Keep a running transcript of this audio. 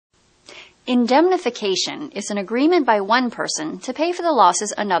Indemnification is an agreement by one person to pay for the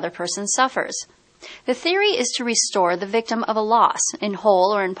losses another person suffers. The theory is to restore the victim of a loss, in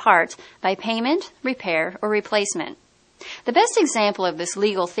whole or in part, by payment, repair, or replacement. The best example of this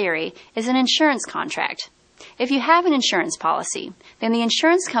legal theory is an insurance contract. If you have an insurance policy, then the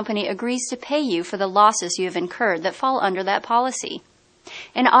insurance company agrees to pay you for the losses you have incurred that fall under that policy.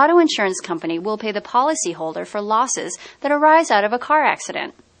 An auto insurance company will pay the policyholder for losses that arise out of a car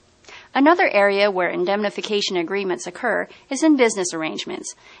accident. Another area where indemnification agreements occur is in business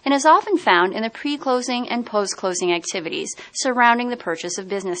arrangements, and is often found in the pre-closing and post-closing activities surrounding the purchase of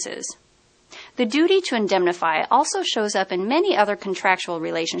businesses. The duty to indemnify also shows up in many other contractual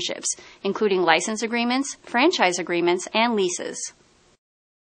relationships, including license agreements, franchise agreements, and leases.